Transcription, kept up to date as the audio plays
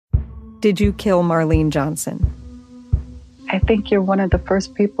Did you kill Marlene Johnson? I think you're one of the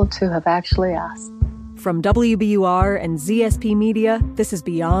first people to have actually asked. From WBUR and ZSP Media, this is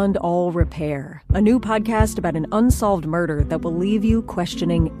Beyond All Repair, a new podcast about an unsolved murder that will leave you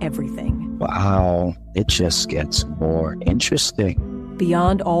questioning everything. Wow, it just gets more interesting.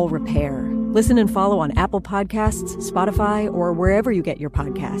 Beyond All Repair. Listen and follow on Apple Podcasts, Spotify, or wherever you get your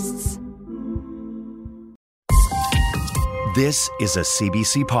podcasts. This is a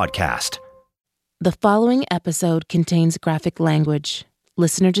CBC podcast. The following episode contains graphic language.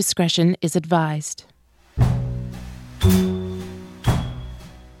 Listener discretion is advised.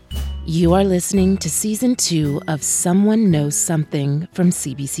 You are listening to Season 2 of Someone Knows Something from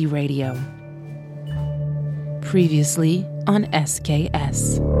CBC Radio. Previously on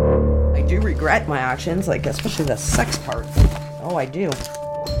SKS. I do regret my actions, especially the sex part. Oh, I do.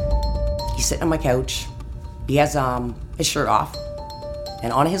 He's sitting on my couch. He has his shirt off.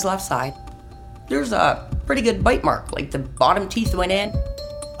 And on his left side, there's a pretty good bite mark, the bottom teeth went in.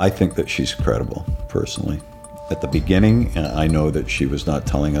 I think that she's credible, personally. At the beginning, I know that she was not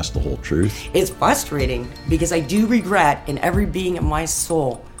telling us the whole truth. It's frustrating because I do regret in every being of my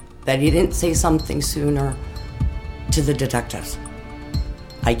soul that he didn't say something sooner to the detectives.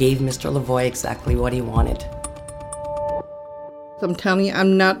 I gave Mr. Lavoie exactly what he wanted. I'm telling you,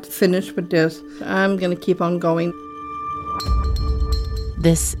 I'm not finished with this. I'm going to keep on going.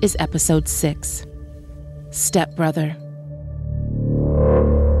 This is episode 6, Stepbrother.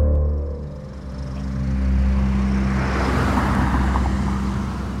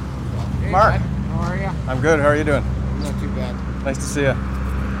 Mark. How are you? I'm good. How are you doing? Not too bad. Nice to see you.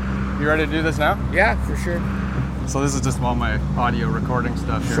 You ready to do this now? Yeah, for sure. So this is just all my audio recording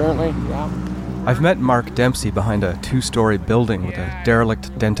stuff here. Certainly, yeah. I've met Mark Dempsey behind a 2-story building with a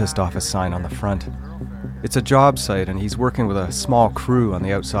derelict dentist office sign on the front. It's a job site and he's working with a small crew on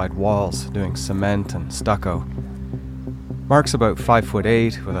the outside walls doing cement and stucco. Mark's about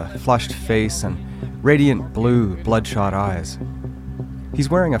 5'8" with a flushed face and radiant blue, bloodshot eyes. He's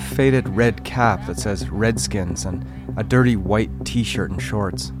wearing a faded red cap that says Redskins and a dirty white t-shirt and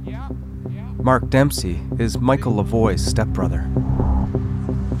shorts. Mark Dempsey is Michael Lavoie's stepbrother.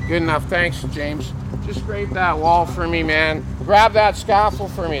 Good enough, thanks, James. Just scrape that wall for me, man. Grab that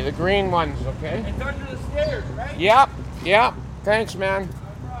scaffold for me, the green ones, okay? It's under the stairs, right? Yep. Thanks, man.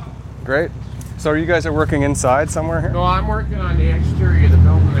 Great. So you guys are working inside somewhere here? No, I'm working on the exterior of the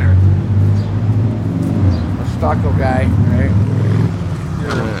building there. A stucco guy, right?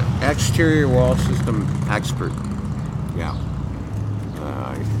 Exterior wall system expert. Yeah.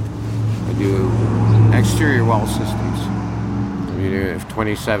 I do exterior wall systems. I've been doing it for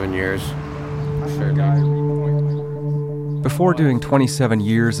 27 years. Before doing 27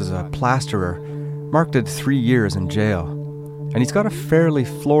 years as a plasterer, Mark did 3 years in jail. And he's got a fairly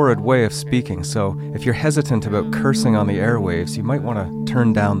florid way of speaking, so if you're hesitant about cursing on the airwaves, you might want to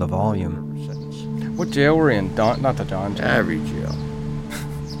turn down the volume. What jail were you in? Not the Don jail. Every jail.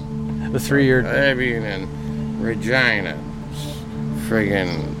 The 3-year... I've been in Regina,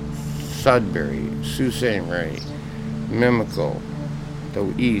 friggin' Sudbury, Sault Ste. Marie, Mimico, the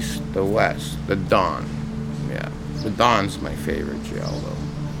East, the West, the Don. Yeah, the Don's my favorite jail, though.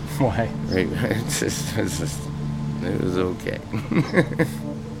 Why? Right? It was okay.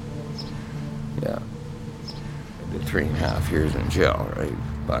 Yeah. I did 3.5 years in jail, right?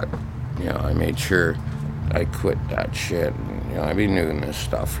 But, I made sure I quit that shit. And, I've been doing this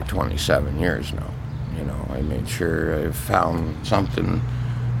stuff for 27 years now. I made sure I found something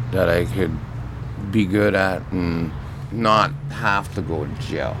that I could be good at and not have to go to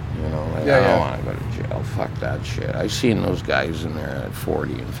jail. I don't want to go to jail. Fuck that shit. I've seen those guys in there at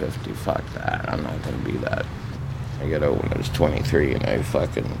 40 and 50. Fuck that. I'm not going to be that. I got out when I was 23 and I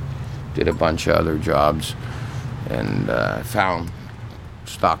fucking did a bunch of other jobs and found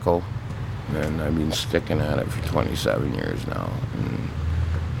stucco. And I've been sticking at it for 27 years now. And,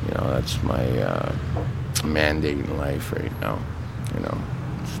 that's my mandate in life right now.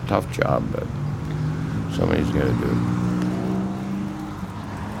 It's a tough job, but somebody's got to do it.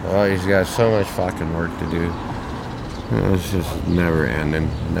 Oh, he's got so much fucking work to do. It's just never ending.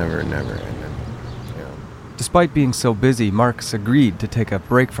 Never ending. Despite being so busy, Mark's agreed to take a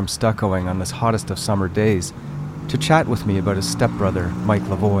break from stuccoing on this hottest of summer days to chat with me about his stepbrother, Mike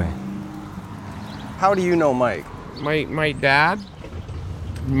Lavoie. How do you know Mike? My dad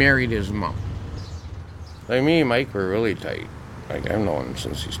married his mom. Me and Mike were really tight. I've known him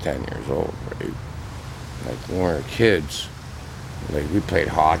since he's 10 years old, right? When we were kids, we played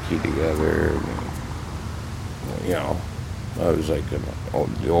hockey together. And, I was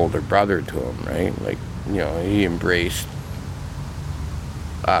the older brother to him, right? He embraced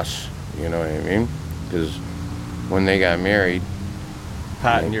us You know what I mean? Because when they got married,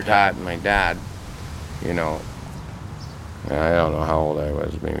 Pat and my dad, you know, I don't know how old I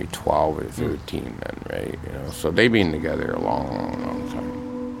was, maybe 12 or 13 then, right? You know, so they've been together a long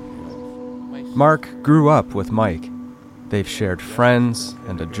time. Mark grew up with Mike. They've shared friends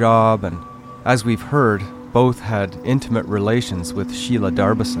and a job, and as we've heard, both had intimate relations with Sheila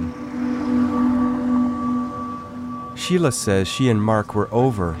Darbison. Sheila says she and Mark were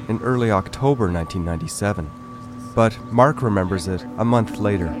over in early October 1997, but Mark remembers it a month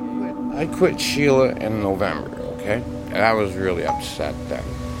later. I quit Sheila in November, okay? And I was really upset then,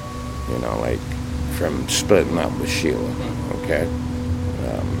 you know, like from splitting up with Sheila, okay?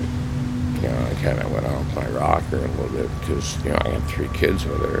 You know, I kind of went off my rocker a little bit because, you know, I had 3 kids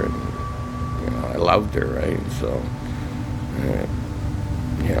with her and, you know, I loved her, right? So,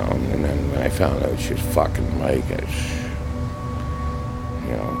 you know, and then when I found out she was fucking Mike,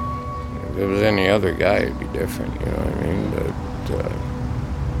 you know, if it was any other guy, it'd be different, you know what I mean? But,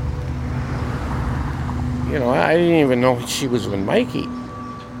 you know, I didn't even know she was with Mikey,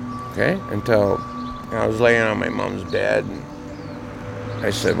 okay? Until I was laying on my mom's bed, and I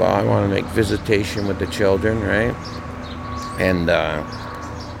said, well, I want to make visitation with the children, right? And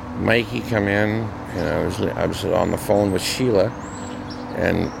Mikey come in, and I was on the phone with Sheila,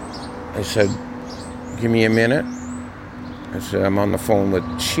 and I said, give me a minute. I said, I'm on the phone with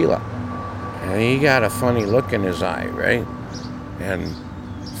Sheila. And he got a funny look in his eye, right? And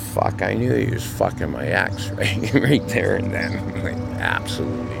fuck, I knew he was fucking my ex, right? Right there and then. Like,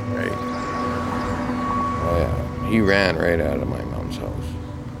 absolutely, right? Oh, yeah. He ran right out of my mom's house.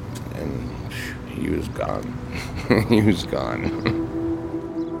 And he was gone. He was gone.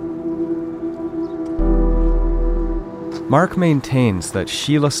 Mark maintains that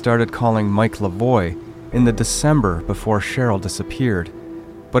Sheila started calling Mike Lavoie in the December before Cheryl disappeared.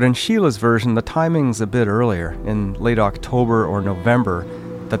 But in Sheila's version, the timing's a bit earlier, in late October or November,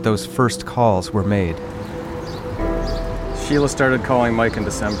 that those first calls were made. Sheila started calling Mike in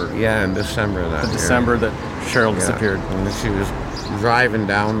December. Yeah, in December that year. December that Cheryl disappeared. And she was driving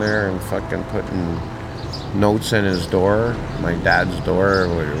down there and fucking putting notes in his door, my dad's door,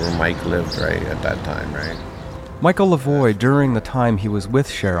 where Mike lived right at that time, right? Michael Lavoie, during the time he was with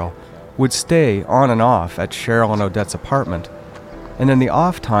Cheryl, would stay on and off at Cheryl and Odette's apartment, and in the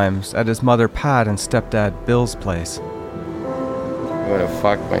off times at his mother Pat and stepdad Bill's place. You wanna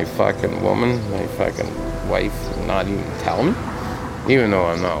fuck my fucking woman, my fucking wife, and not even tell me? Even though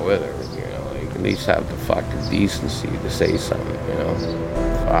I'm not with her, you know, like at least have the fucking decency to say something, you know?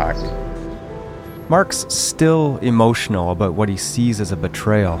 Fuck. Mark's still emotional about what he sees as a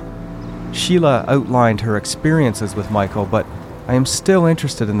betrayal. Sheila outlined her experiences with Michael, but I am still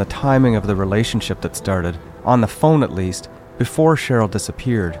interested in the timing of the relationship that started, on the phone at least, before Cheryl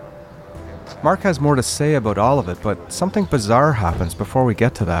disappeared. Mark has more to say about all of it, but something bizarre happens before we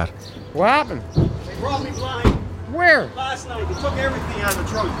get to that. What happened? They brought me blind. Where? Last night. They took everything out of the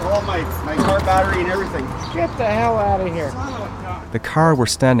trunk, all my car battery and everything. Get the hell out of here. The car we're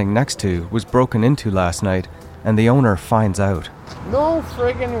standing next to was broken into last night, and the owner finds out. No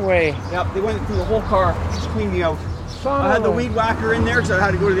friggin' way. Yep, they went through the whole car, just cleaned me out. Son I had the weed whacker in there because I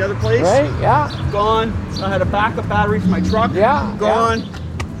had to go to the other place. Right, yeah. Gone. I had a backup battery for my truck. Yeah. Gone. Yeah.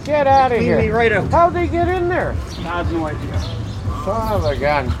 Get out of here. Cleaned me right out. How'd they get in there? I have no idea. Son of a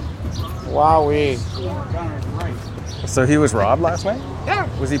gun. Wowee. Right. So he was robbed last night? Yeah.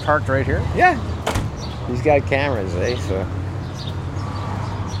 Was he parked right here? Yeah. He's got cameras, eh, so...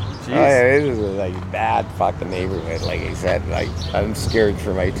 Jeez. Oh, yeah, this is a like, bad fucking neighborhood, like I said. Like, I'm scared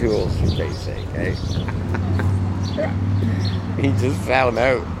for my tools, for Christ's sake, eh? He just found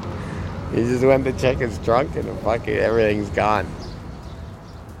out. He just went to check his trunk and fucking everything's gone.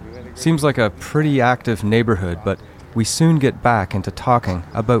 Seems like a pretty active neighborhood, but we soon get back into talking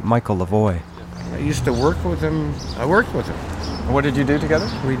about Michael Lavoie. I used to work with him. I worked with him. What did you do together?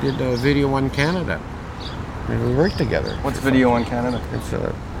 We did Video One Canada. And we worked together. What's Video One Canada? It's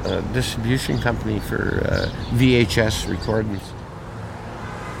a distribution company for VHS recordings.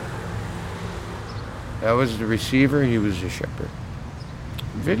 I was the receiver, he was the shipper.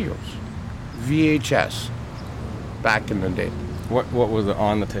 Videos. VHS. Back in the day. What was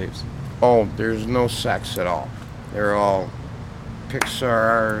on the tapes? Oh, there's no sex at all. They're all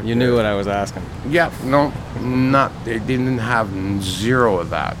Pixar. You knew what I was asking. Yeah, no, not. They didn't have zero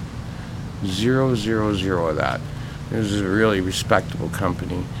of that. Zero of that. It was a really respectable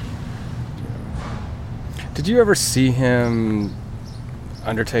company. Did you ever see him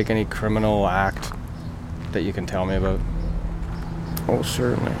undertake any criminal act that you can tell me about? Oh,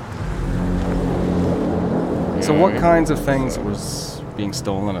 certainly. So what kinds of things was being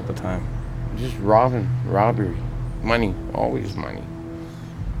stolen at the time? Just robbery. Money, always money.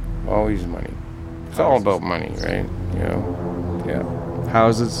 Always money. It's all about money, right? You know? Yeah.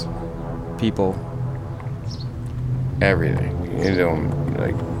 Houses, people. Everything. You don't,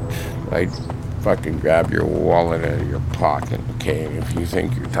 like fucking grab your wallet out of your pocket, okay? And if you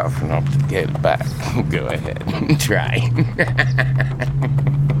think you're tough enough to get it back, go ahead and try.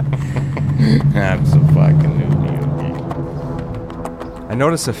 Absolutely. I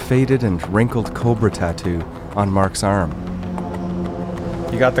notice a faded and wrinkled cobra tattoo on Mark's arm.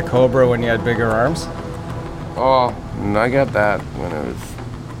 You got the cobra when you had bigger arms? Oh, and I got that when I was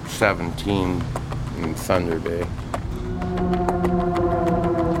 17 in Thunder Bay.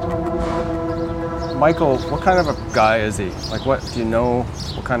 Michael, what kind of a guy is he? Like, what, do you know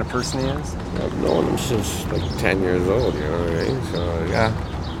what kind of person he is? I've known him since like 10 years old, you know what I mean? So, yeah,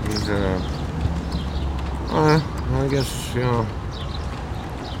 he's, I guess, you know,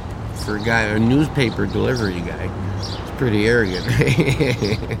 for a guy, a newspaper delivery guy, he's pretty arrogant.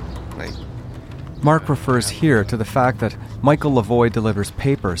 Like, Mark refers here to the fact that Michael Lavoie delivers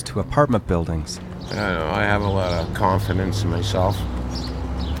papers to apartment buildings. I don't know, I have a lot of confidence in myself,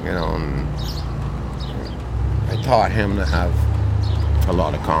 you know, and I taught him to have a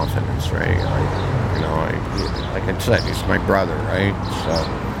lot of confidence, right? Like I said, he's my brother, right? So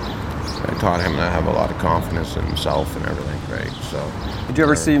I taught him to have a lot of confidence in himself and everything, right? So. Did you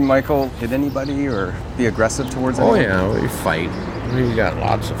ever see Michael hit anybody or be aggressive towards anyone? Oh yeah, we fight. We got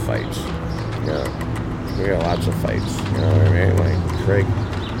lots of fights. Yeah, we got lots of fights. You know what I mean? Like, Craig,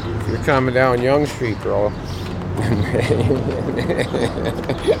 if you're coming down Young Street, bro.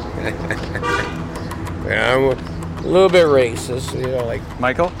 Yeah, I'm a little bit racist, you know, like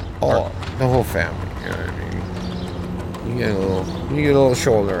Michael? Oh, the whole family, you know what I mean? You get a little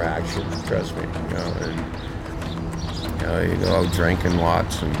shoulder action, trust me, you know, and you go out drinking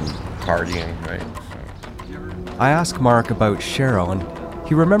lots and partying, right? So. I ask Mark about Cheryl, and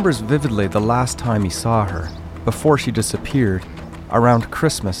he remembers vividly the last time he saw her, before she disappeared, around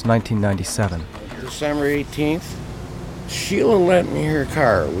Christmas 1997. December 18th, Sheila lent me her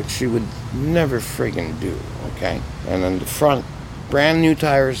car, which she would never friggin' do, okay? And then the front, brand new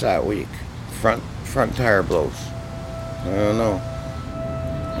tires that week. Front tire blows. I don't know.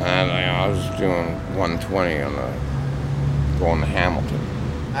 And I was doing 120 going to Hamilton.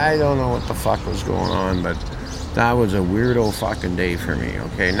 I don't know what the fuck was going on, but that was a weirdo fucking day for me,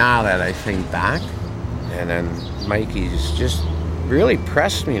 okay? Now that I think back, and then Mikey's just really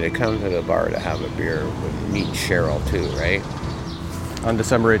pressed me to come to the bar to have a beer and meet Cheryl too, right? On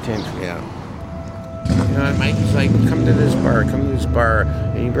December 18th. Yeah. You know, Mikey's like, come to this bar,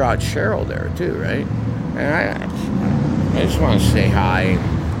 and he brought Cheryl there too, right? And I just want to say hi,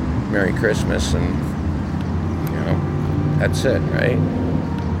 and Merry Christmas, and, you know, that's it, right?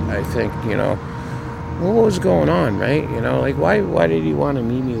 I think, you know, what was going on, right? You know, like, why did he want to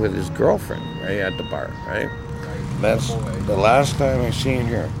meet me with his girlfriend, right, at the bar, right? That's the last time I seen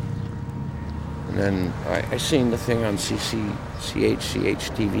her. And then I seen the thing on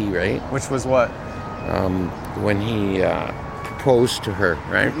CHCH TV, right? Which was what? When he proposed to her,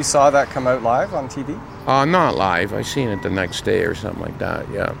 right? You saw that come out live on TV? Not live. I seen it the next day or something like that,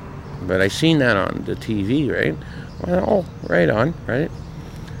 yeah. But I seen that on the TV, right? Well, oh, right on, right?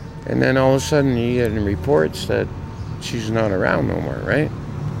 And then all of a sudden you get reports that she's not around no more, right?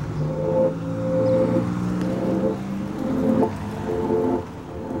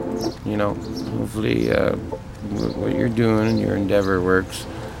 You know, hopefully what you're doing and your endeavor works.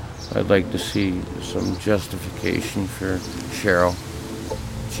 I'd like to see some justification for Cheryl.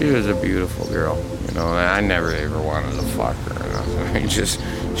 She was a beautiful girl, you know, and I never ever wanted to fuck her or nothing.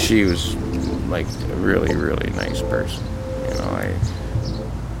 She was like a really, really nice person, you know.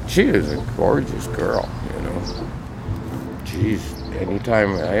 She was a gorgeous girl, you know. Jeez,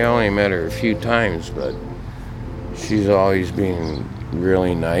 anytime, I only met her a few times, but she's always been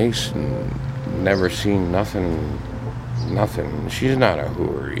really nice and never seen nothing. She's not a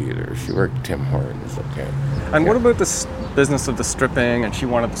hooer either. She worked Tim Hortons, okay. And what about this business of the stripping, and she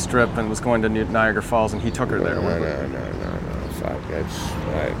wanted to strip and was going to Niagara Falls and he took her there? No. Fuck,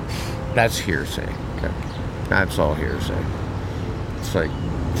 that's hearsay, okay. That's all hearsay. It's like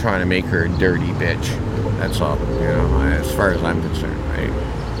trying to make her a dirty bitch. That's all, you know, as far as I'm concerned, right?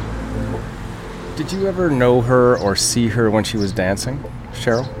 Did you ever know her or see her when she was dancing,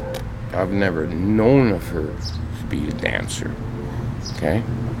 Cheryl? I've never known of her to be a dancer, okay?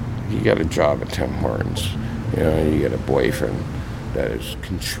 You got a job at Tim Hortons, you know, you get a boyfriend that is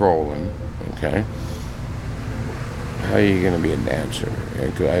controlling, okay? How are you going to be a dancer?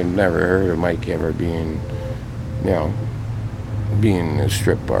 I've never heard of Mike ever being, you know, being in a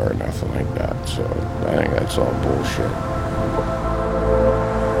strip bar or nothing like that. So I think that's all bullshit.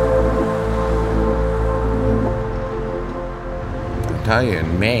 I'll tell you,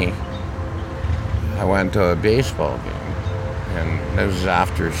 in May, I went to a baseball game, and this was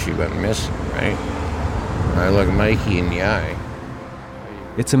after she went missing, right? I looked Mikey in the eye.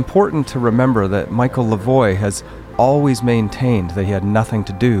 It's important to remember that Michael Lavoie has always maintained that he had nothing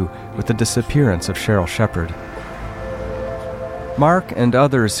to do with the disappearance of Cheryl Shepard. Mark and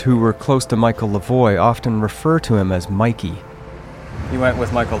others who were close to Michael Lavoie often refer to him as Mikey. You went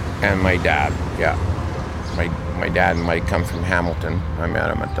with Michael? And my dad, yeah. My dad and Mike come from Hamilton. I met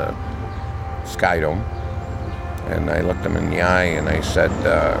him at the Sky Dome. And I looked him in the eye and I said,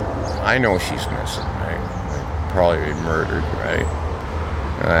 I know she's missing, right? Probably murdered, right?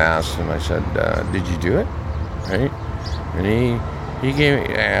 And I asked him, I said, did you do it? Right? And he gave me,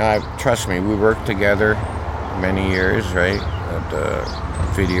 trust me, we worked together many years, right?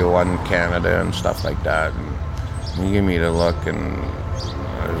 At Video One Canada and stuff like that. And he gave me the look and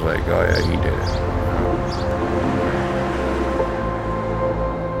I was like, oh yeah, he did it.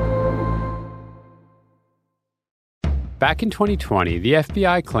 Back in 2020, the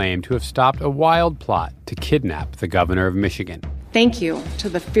FBI claimed to have stopped a wild plot to kidnap the governor of Michigan. Thank you to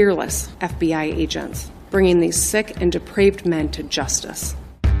the fearless FBI agents bringing these sick and depraved men to justice.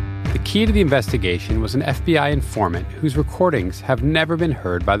 The key to the investigation was an FBI informant whose recordings have never been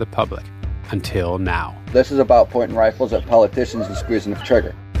heard by the public until now. This is about pointing rifles at politicians and squeezing the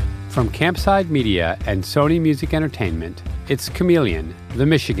trigger. From Campside Media and Sony Music Entertainment, it's Chameleon, The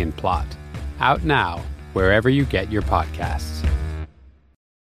Michigan Plot. Out now, wherever you get your podcasts.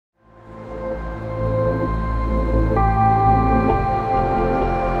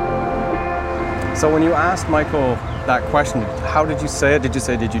 So when you asked Michael that question, how did you say it? Did you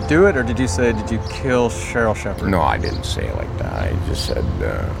say, did you do it? Or did you say, did you kill Cheryl Shepard? No, I didn't say it like that. I just said,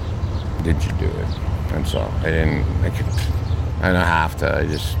 did you do it? That's all. I don't have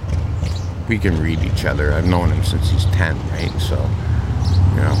to. We can read each other. I've known him since he's 10, right? So,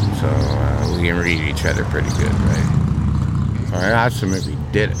 we can read each other pretty good, right? I asked him if he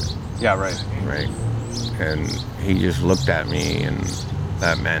did it. Yeah, right. Right. And he just looked at me, and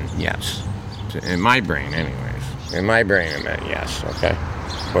that meant yes. In my brain, anyways. In my brain, it meant yes, okay?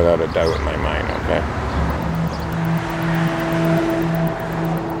 Without a doubt in my mind, okay?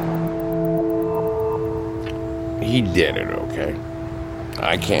 He did it, okay?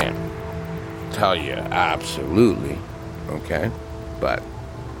 I can't tell you absolutely, okay? But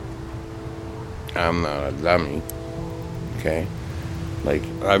I'm not a dummy, okay? Like,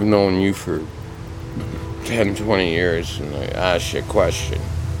 I've known you for 10, 20 years, and I ask you a question,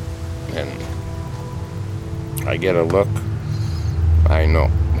 and I get a look, I know,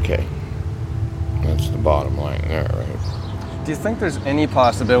 okay? That's the bottom line there, right? Do you think there's any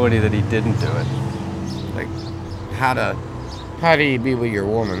possibility that he didn't do it? Like, how do you be with your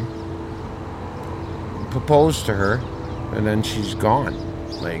woman, propose to her, and then she's gone?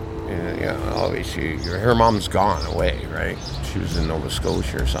 Like, obviously, her mom's gone away, right? She was in Nova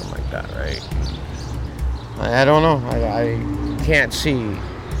Scotia or something like that, right? I don't know. I can't see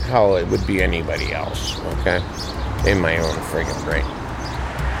how it would be anybody else, okay? In my own friggin' brain.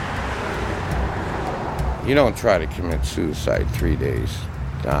 You don't try to commit suicide 3 days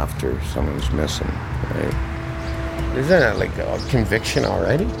after someone's missing, right? Isn't that like a conviction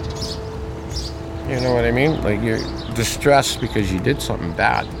already? You know what I mean? Like, you're distressed because you did something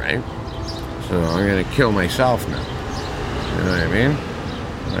bad, right? So I'm gonna kill myself now. You know what I mean?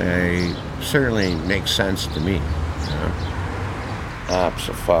 It certainly makes sense to me, you know?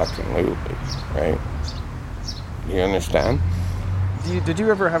 Abso-fucking-lutely, right? You understand? Did you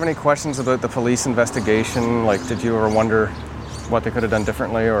ever have any questions about the police investigation? Like, did you ever wonder what they could have done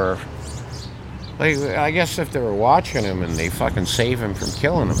differently, or? Like, I guess if they were watching him and they fucking save him from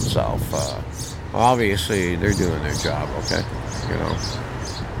killing himself, obviously they're doing their job, okay? You know?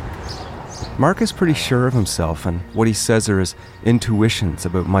 Mark is pretty sure of himself, and what he says are his intuitions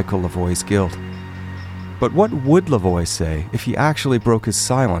about Michael Lavoie's guilt. But what would Lavoie say if he actually broke his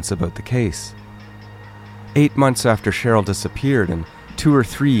silence about the case? 8 months after Cheryl disappeared, and 2 or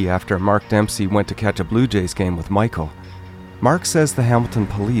 3 after Mark Dempsey went to catch a Blue Jays game with Michael, Mark says the Hamilton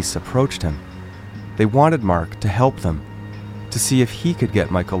police approached him. They wanted Mark to help them, to see if he could get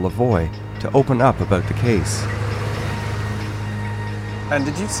Michael Lavoie to open up about the case. And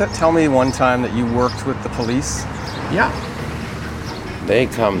did you tell me one time that you worked with the police? Yeah. They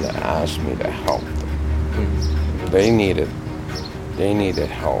come to ask me to help them. They needed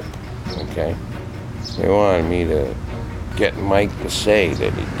help, okay? They wanted me to get Mike to say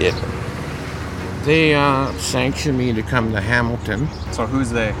that he did it. They sanctioned me to come to Hamilton. So who's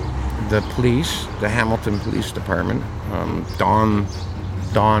they? The police, the Hamilton Police Department. Don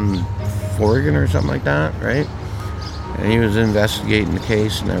Forgan or something like that, right? And he was investigating the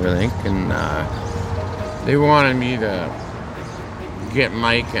case and everything. And they wanted me to get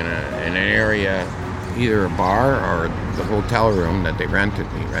Mike in an area, either a bar or the hotel room that they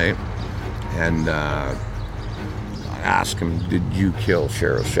rented me, right? And I asked him, did you kill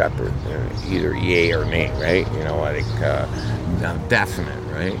Cheryl Shepard? Either yay or nay, right? You know, I think definite,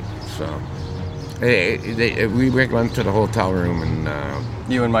 right? So we went to the hotel room and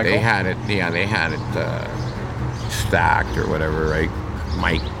you and Michael? They had it stacked or whatever, right?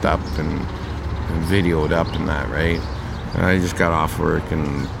 Mic'd up and videoed up and that, right? And I just got off work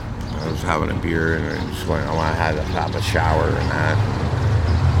and I was having a beer and I just went, I had to have a shower and that.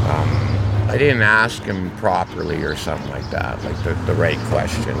 I didn't ask him properly or something like that, like the right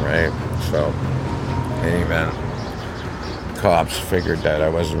question, right? So, in any event, cops figured that I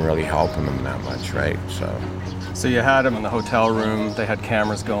wasn't really helping them that much, right? So you had him in the hotel room, they had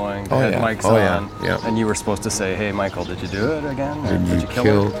cameras going, they had mics on, and you were supposed to say, hey, Michael, did you do it again? Did you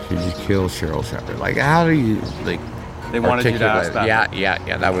kill Cheryl Shepard? Like, how do you, like, they wanted you to ask that.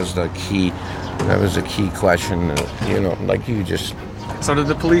 Yeah, that was the key question, you know, like you just... So did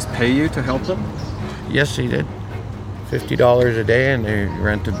the police pay you to help them? Yes, they did. $50 a day, and they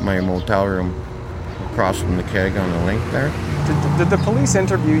rented my motel room across from the keg on the link there. Did the police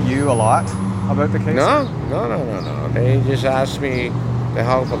interview you a lot about the case? No. They just asked me to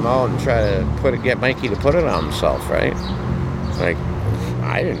help them out and try to get Mikey to put it on himself, right? Like,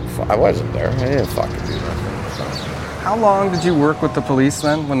 I wasn't there. I didn't fucking do nothing. So. How long did you work with the police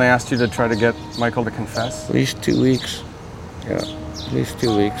then when they asked you to try to get Michael to confess? At least 2 weeks. Yeah, at least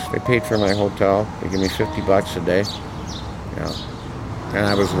 2 weeks. They paid for my hotel. They gave me $50 a day. Yeah. And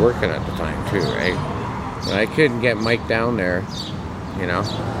I was working at the time too, right? And I couldn't get Mike down there, you know.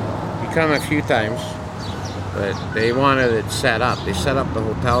 He come a few times, but they wanted it set up. They set up the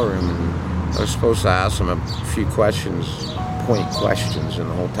hotel room, and I was supposed to ask them a few questions, point questions in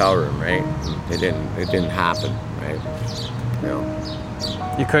the hotel room, right? It didn't happen, right? You know.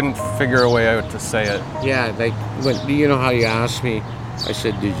 You couldn't figure a way out to say it. Yeah, like, you know how you asked me? I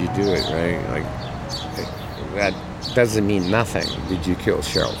said, did you do it, right? Like, that doesn't mean nothing. Did you kill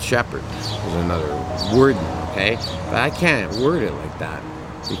Cheryl Shepard? Is another word, okay? But I can't word it like that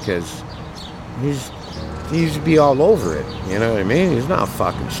because he's be all over it. You know what I mean? He's not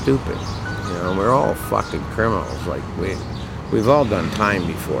fucking stupid. You know, we're all fucking criminals. Like, we've all done time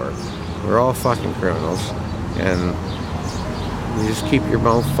before. We're all fucking criminals. And you just keep your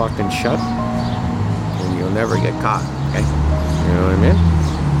mouth fucking shut and you'll never get caught, okay? You know what I mean?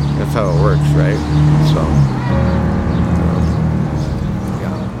 That's how it works, right? So,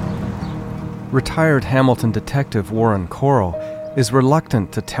 yeah. Retired Hamilton detective Warren Corll is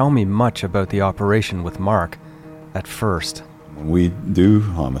reluctant to tell me much about the operation with Mark at first. When we do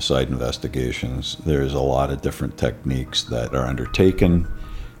homicide investigations, there's a lot of different techniques that are undertaken,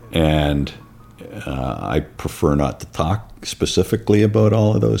 and I prefer not to talk specifically about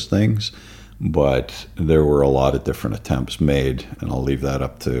all of those things, but there were a lot of different attempts made, and I'll leave that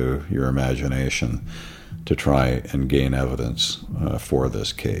up to your imagination to try and gain evidence for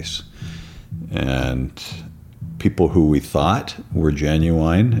this case. And people who we thought were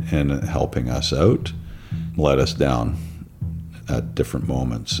genuine and helping us out let us down at different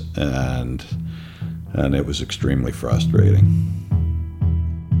moments, and it was extremely frustrating.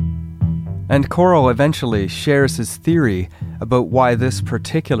 And Corll eventually shares his theory about why this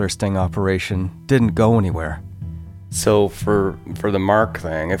particular sting operation didn't go anywhere. So for the Mark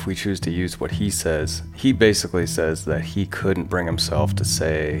thing, if we choose to use what he says, he basically says that he couldn't bring himself to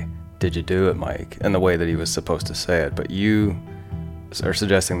say, did you do it, Mike, in the way that he was supposed to say it. But you are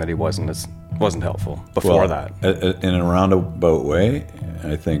suggesting that he wasn't helpful before that. In a roundabout way,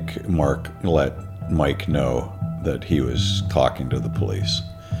 I think Mark let Mike know that he was talking to the police.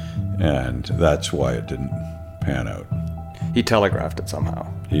 And that's why it didn't pan out. He telegraphed it somehow.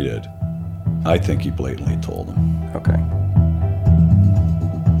 He did. I think he blatantly told them. Okay.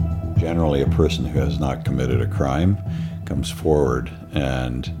 Generally, a person who has not committed a crime comes forward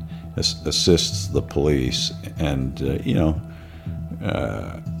and assists the police. And,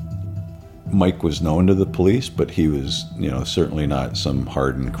 Mike was known to the police, but he was, certainly not some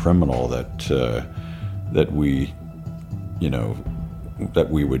hardened criminal that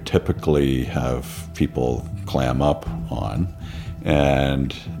we would typically have people clam up on.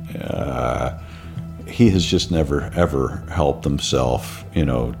 And he has just never, ever helped himself,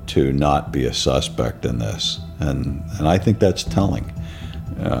 to not be a suspect in this. And I think that's telling.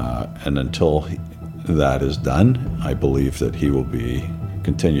 And until that is done, I believe that he will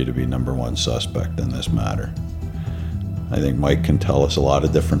continue to be number one suspect in this matter. I think Mike can tell us a lot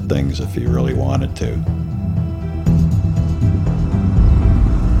of different things if he really wanted to.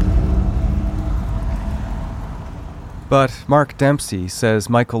 But Mark Dempsey says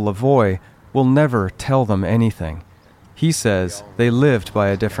Michael Lavoie will never tell them anything. He says they lived by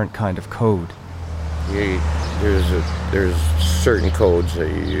a different kind of code. There's certain codes that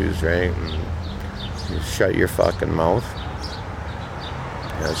you use, right? And you shut your fucking mouth.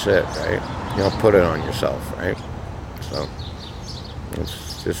 That's it, right? You don't put it on yourself, right? So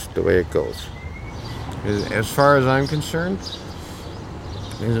it's just the way it goes. As far as I'm concerned,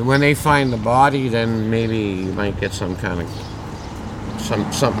 when they find the body, then maybe you might get some kind of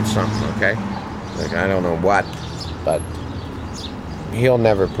something, okay? Like, I don't know what, but he'll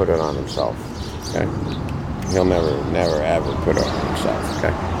never put it on himself, okay? He'll never ever put it on himself,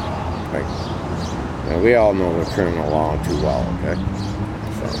 okay? Right? Now, we all know the criminal law too well, okay?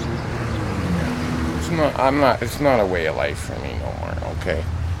 So it's not a way of life for me no more, okay?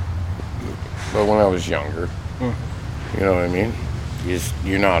 But when I was younger, you know what I mean?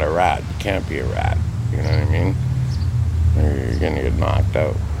 You're not a rat. You can't be a rat. You know what I mean? Or you're gonna get knocked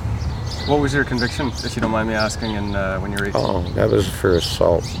out. What was your conviction, if you don't mind me asking, when you were 18? Oh, that was for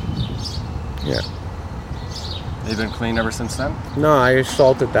assault. Yeah. Have you been clean ever since then? No, I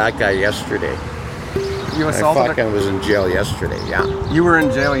assaulted that guy yesterday. You assaulted? I fucking was in jail yesterday, yeah. You were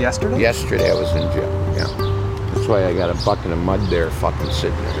in jail yesterday? Yesterday I was in jail, yeah. That's why I got a bucket of mud there fucking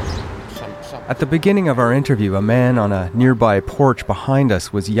sitting there. At the beginning of our interview, a man on a nearby porch behind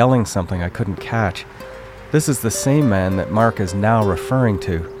us was yelling something I couldn't catch. This is the same man that Mark is now referring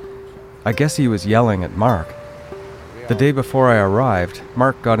to. I guess he was yelling at Mark. The day before I arrived,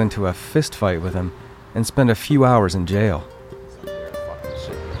 Mark got into a fist fight with him and spent a few hours in jail.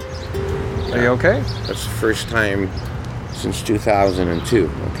 Are you okay? That's the first time since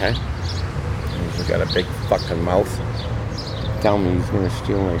 2002, okay? He's got a big fucking mouth. Tell me he's gonna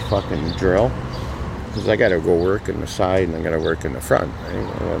steal my fucking drill. Because I gotta go work in the side and I gotta work in the front, right?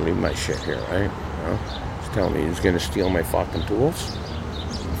 I don't wanna leave my shit here, right? You know? He's telling me he's gonna steal my fucking tools.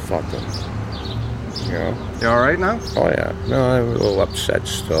 Fucking, you know? You alright now? Oh yeah. No, I'm a little upset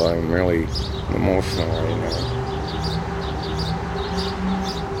still. I'm really emotional right now.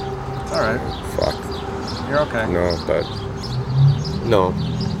 It's alright. Fuck. You're okay. No.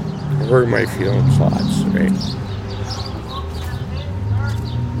 It hurt my feelings lots, right?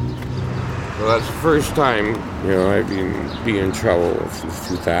 Well, that's the first time, you know, I've been in trouble since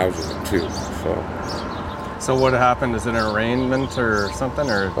 2002, So what happened? Is it an arraignment or something?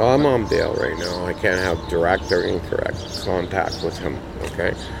 Or? Well, I'm on bail right now. I can't have direct or incorrect contact with him,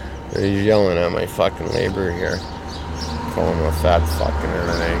 okay? He's yelling at my fucking labor here, calling him a fat fucking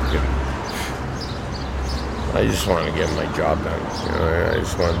everything. I just want to get my job done, you know? I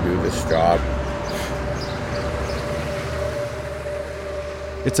just want to do this job.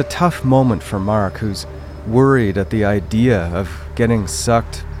 It's a tough moment for Mark, who's worried at the idea of getting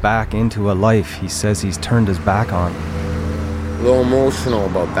sucked back into a life he says he's turned his back on. A little emotional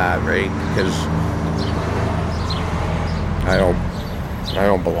about that, right? Because I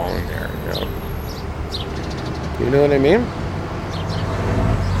don't belong there, you know? You know what I mean?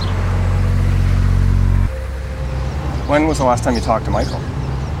 When was the last time you talked to Michael?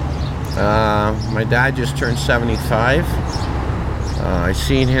 My dad just turned 75. I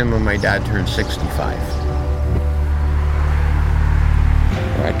seen him when my dad turned 65.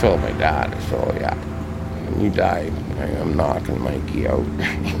 I told my dad, so yeah, when you die, I'm knocking Mikey out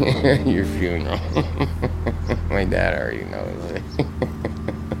at your funeral. My dad already knows it.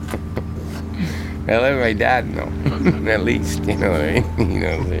 I let my dad know, at least, you know what I mean? He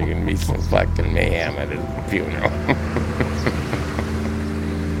knows there's gonna be some fucking mayhem at his funeral.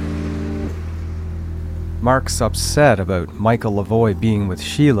 Mark's upset about Michael Lavoie being with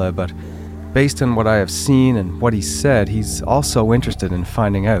Sheila, but based on what I have seen and what he said, he's also interested in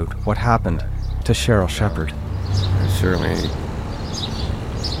finding out what happened to Cheryl Shepard. Certainly,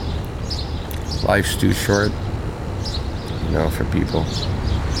 life's too short, you know, for people.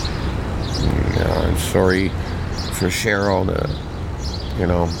 I'm sorry for Cheryl to, you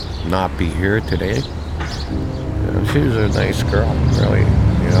know, not be here today. You know, she was a nice girl, really,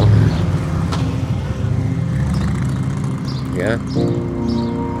 you know. Yeah.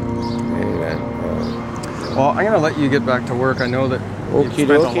 Well, I'm going to let you get back to work. I know that you've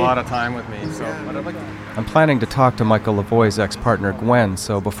spent a lot of time with me. So I'm planning to talk to Michael Lavoie's ex-partner, Gwen,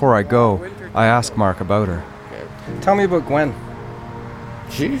 so before I go, I asked Mark about her. Tell me about Gwen.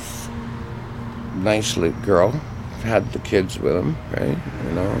 She's a nice little girl. Had the kids with him, right?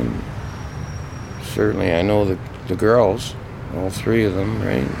 You know, and certainly I know the girls, all three of them,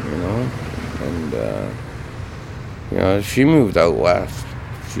 right, and, she moved out west.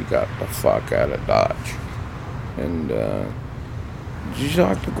 She got the fuck out of Dodge. And, did you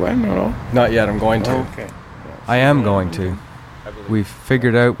talk to Gwen at all? Not yet, I'm going to. Okay. I am going to. We've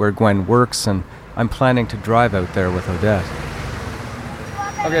figured out where Gwen works, and I'm planning to drive out there with Odette.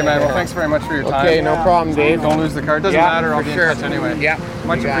 Okay, man, well, thanks very much for your time. Okay, no problem, Dave. Don't lose the car. It doesn't matter, I'll be in touch anyway. Yeah.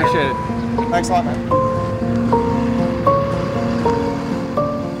 Much appreciated. Thanks a lot, man.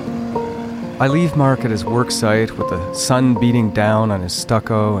 I leave Mark at his work site with the sun beating down on his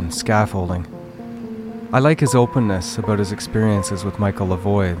stucco and scaffolding. I like his openness about his experiences with Michael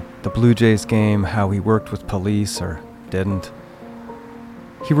Lavoie, the Blue Jays game, how he worked with police or didn't.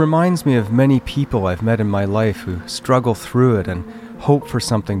 He reminds me of many people I've met in my life who struggle through it and hope for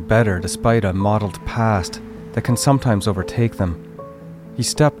something better despite a mottled past that can sometimes overtake them. He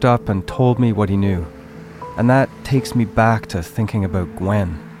stepped up and told me what he knew, and that takes me back to thinking about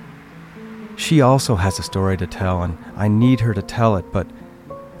Gwen. She also has a story to tell, and I need her to tell it, but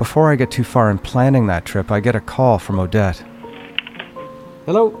before I get too far in planning that trip, I get a call from Odette.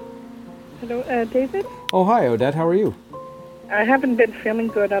 Hello? Hello, David? Oh, hi, Odette. How are you? I haven't been feeling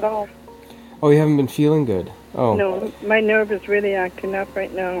good at all. Oh, you haven't been feeling good? Oh. No, my nerve is really acting up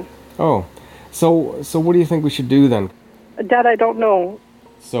right now. Oh. So what do you think we should do then? That I don't know.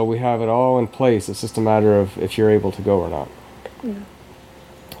 So we have it all in place. It's just a matter of if you're able to go or not. Mm.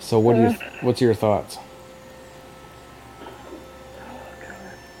 So what's your thoughts?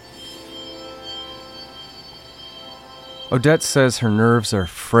 Odette says her nerves are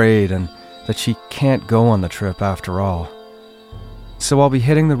frayed and that she can't go on the trip after all. So I'll be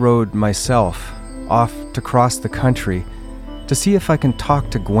hitting the road myself, off to cross the country, to see if I can talk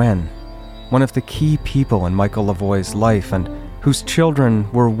to Gwen, one of the key people in Michael Lavoie's life and whose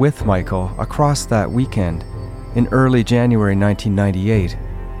children were with Michael across that weekend in early January 1998,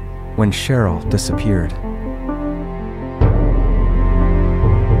 when Cheryl disappeared.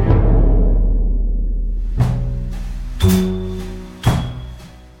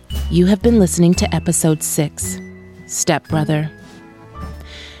 You have been listening to Episode 6, Stepbrother.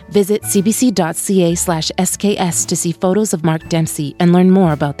 Visit cbc.ca/SKS to see photos of Mark Dempsey and learn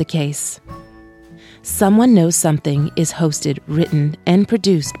more about the case. Someone Knows Something is hosted, written, and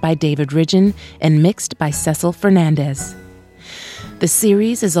produced by David Ridgen and mixed by Cecil Fernandez. The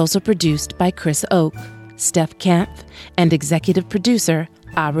series is also produced by Chris Oak, Steph Kampf, and executive producer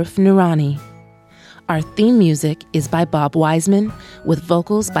Arif Noorani. Our theme music is by Bob Wiseman, with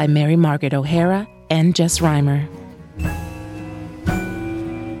vocals by Mary Margaret O'Hara and Jess Reimer.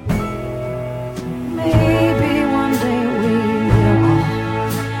 Maybe one day we will all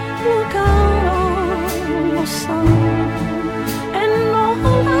look out on the sun and know a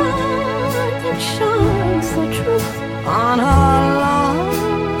light that shines the truth on our love.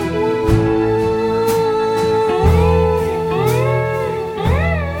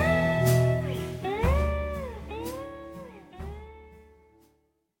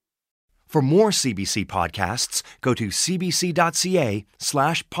 For more CBC podcasts, go to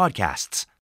cbc.ca/podcasts.